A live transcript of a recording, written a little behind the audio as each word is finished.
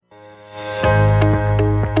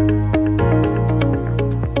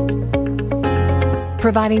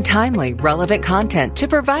providing timely, relevant content to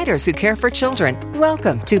providers who care for children.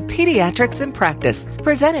 Welcome to Pediatrics in Practice,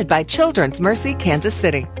 presented by Children's Mercy Kansas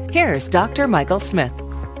City. Here's Dr. Michael Smith.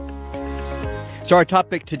 So our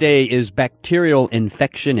topic today is bacterial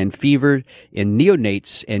infection and fever in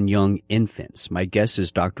neonates and young infants. My guest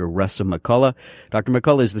is Dr. Russell McCullough. Dr.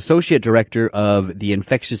 McCullough is the Associate Director of the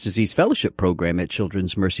Infectious Disease Fellowship Program at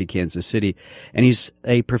Children's Mercy Kansas City, and he's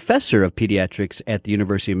a professor of pediatrics at the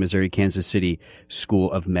University of Missouri Kansas City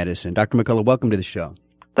School of Medicine. Dr. McCullough, welcome to the show.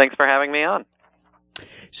 Thanks for having me on.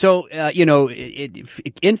 So,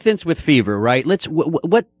 infants with fever, right?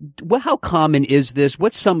 How common is this?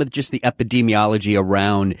 What's some of just the epidemiology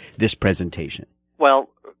around this presentation? Well,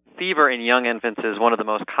 fever in young infants is one of the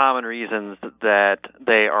most common reasons that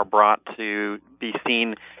they are brought to be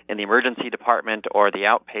seen in the emergency department or the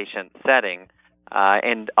outpatient setting.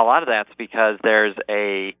 And a lot of that's because there's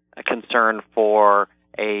a concern for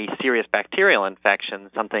a serious bacterial infection,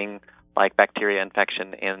 something like bacteria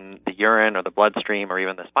infection in the urine or the bloodstream or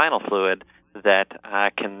even the spinal fluid that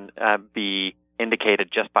can be indicated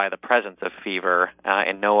just by the presence of fever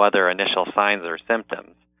and no other initial signs or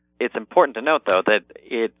symptoms. It's important to note, though, that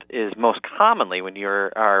it is most commonly when you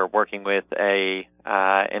are working with an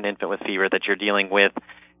infant with fever that you're dealing with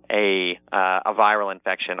a viral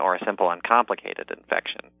infection or a simple uncomplicated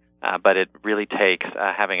infection. But it really takes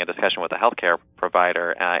having a discussion with a healthcare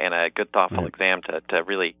provider and a good, thoughtful exam to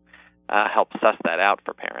really help suss that out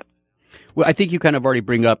for parents. Well, I think you kind of already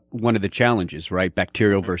bring up one of the challenges, right?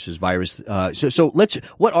 Bacterial versus virus.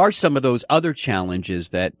 What are some of those other challenges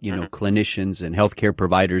that, clinicians and healthcare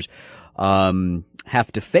providers,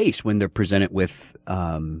 have to face when they're presented with,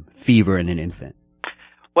 fever in an infant?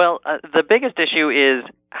 Well, the biggest issue is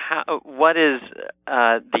what is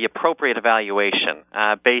the appropriate evaluation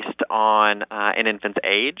based on an infant's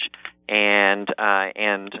age and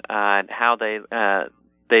how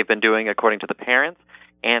they've been doing according to the parents,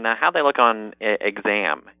 and how they look on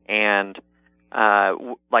exam. And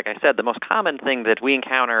like I said, the most common thing that we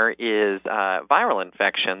encounter is viral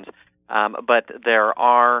infections, but there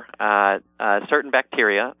are certain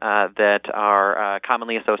bacteria that are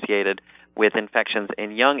commonly associated with infections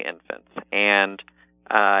in young infants. And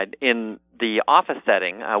in the office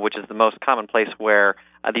setting, which is the most common place where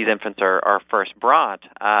these infants are first brought,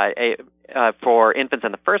 for infants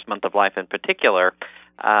in the first month of life in particular,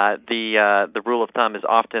 the rule of thumb is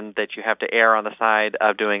often that you have to err on the side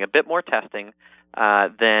of doing a bit more testing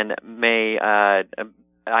than may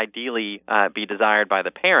ideally be desired by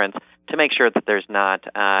the parents to make sure that there's not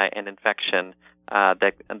an infection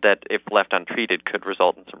that, if left untreated, could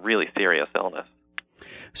result in some really serious illness.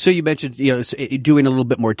 So you mentioned, doing a little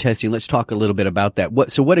bit more testing. Let's talk a little bit about that.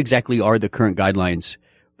 What exactly are the current guidelines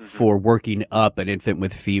for working up an infant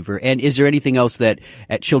with fever? And is there anything else that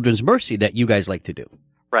at Children's Mercy that you guys like to do?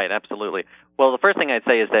 Right, absolutely. Well, the first thing I'd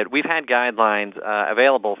say is that we've had guidelines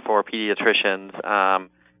available for pediatricians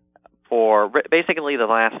for basically the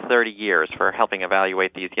last 30 years for helping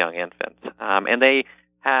evaluate these young infants. And they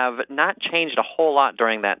have not changed a whole lot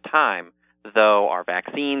during that time, though our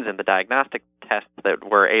vaccines and the diagnostic tests that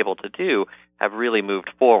we're able to do have really moved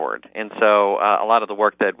forward. And so a lot of the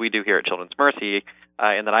work that we do here at Children's Mercy,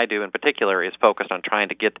 and that I do in particular, is focused on trying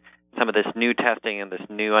to get some of this new testing and this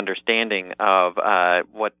new understanding of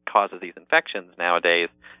what causes these infections nowadays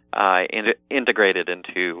integrated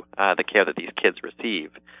into the care that these kids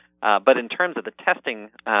receive. But in terms of the testing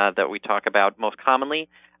that we talk about most commonly,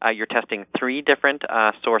 you're testing three different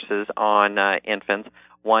sources on infants.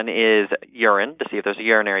 One is urine, to see if there's a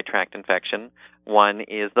urinary tract infection. One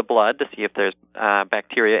is the blood, to see if there's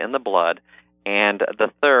bacteria in the blood. And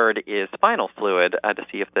the third is spinal fluid, to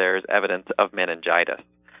see if there's evidence of meningitis.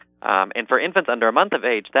 And for infants under a month of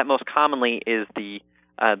age, that most commonly is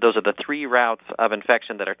those are the three routes of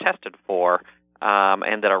infection that are tested for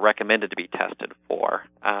and that are recommended to be tested for.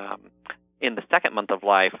 In the second month of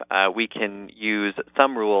life, we can use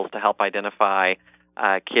some rules to help identify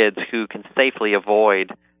kids who can safely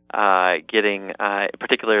avoid getting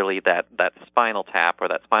particularly that spinal tap or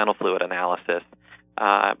that spinal fluid analysis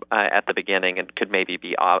at the beginning, and could maybe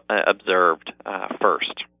be observed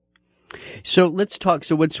first. So let's talk.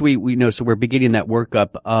 So once we know, so we're beginning that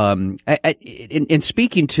workup. In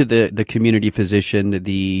speaking to the community physician,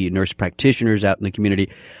 the nurse practitioners out in the community,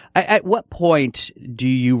 at what point do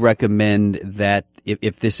you recommend that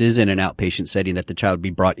if this is in an outpatient setting, that the child be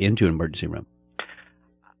brought into an emergency room?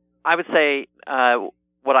 I would say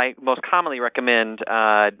what I most commonly recommend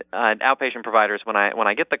outpatient providers when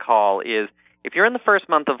I get the call is, if you're in the first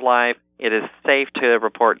month of life, it is safe to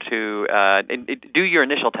report to do your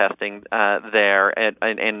initial testing there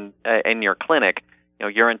in your clinic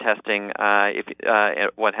urine testing,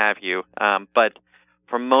 what have you. But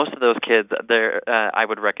for most of those kids, I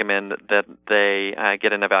would recommend that they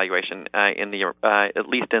get an evaluation at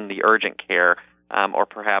least in the urgent care, or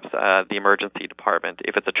perhaps the emergency department.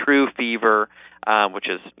 If it's a true fever, which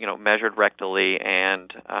is measured rectally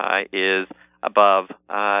and is above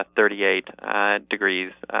 38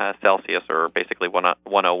 degrees Celsius, or basically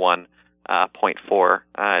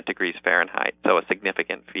 101.4 degrees Fahrenheit, so a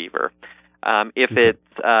significant fever. If it's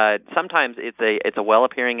sometimes it's a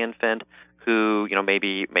well-appearing infant who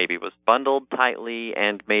maybe was bundled tightly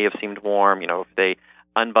and may have seemed warm. If they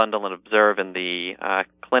unbundle and observe in the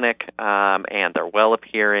clinic and they're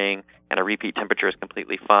well-appearing and a repeat temperature is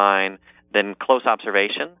completely fine, then close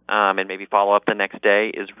observation and maybe follow up the next day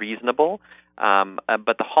is reasonable.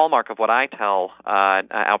 But the hallmark of what I tell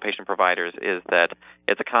outpatient providers is that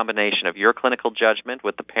it's a combination of your clinical judgment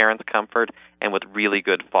with the parent's comfort and with really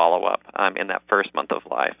good follow-up in that first month of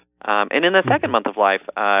life. And in the second month of life,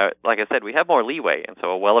 like I said, we have more leeway. And so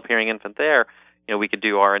a well-appearing infant there, we could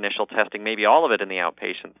do our initial testing, maybe all of it in the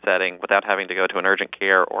outpatient setting without having to go to an urgent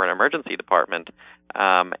care or an emergency department.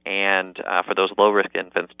 And for those low-risk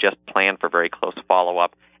infants, just plan for very close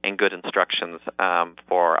follow-up and good instructions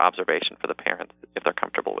for observation for the parents if they're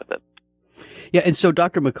comfortable with it. Yeah, and so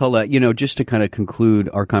Dr. McCullough, just to kind of conclude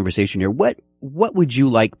our conversation here, what would you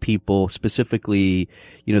like people, specifically,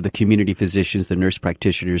 the community physicians, the nurse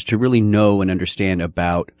practitioners, to really know and understand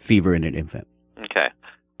about fever in an infant? Okay.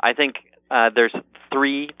 I think there's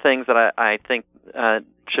three things that I think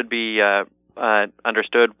should be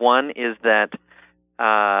understood. One is that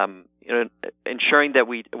ensuring that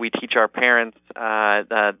we teach our parents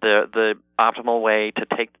the optimal way to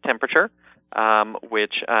take the temperature,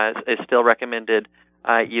 which is still recommended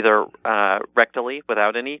either rectally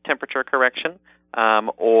without any temperature correction,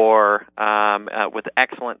 or with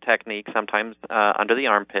excellent technique, sometimes under the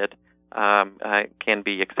armpit, can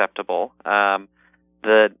be acceptable.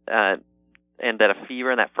 And that a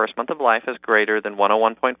fever in that first month of life is greater than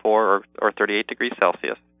 101.4 or 38 degrees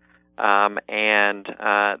Celsius. And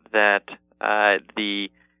that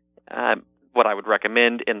what I would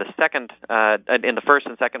recommend in the first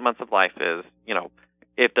and second months of life is,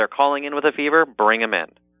 if they're calling in with a fever, bring them in,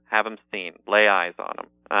 have them seen, lay eyes on them.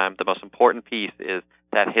 The most important piece is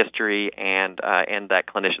that history and that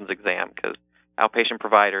clinician's exam, because outpatient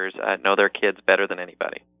providers know their kids better than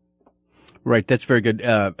anybody. Right. That's very good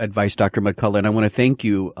advice, Dr. McCullough. And I want to thank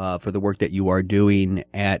you for the work that you are doing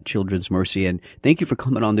at Children's Mercy. And thank you for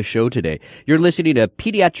coming on the show today. You're listening to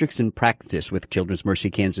Pediatrics in Practice with Children's Mercy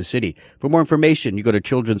Kansas City. For more information, you go to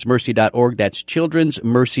childrensmercy.org. That's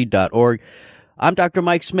childrensmercy.org. I'm Dr.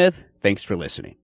 Mike Smith. Thanks for listening.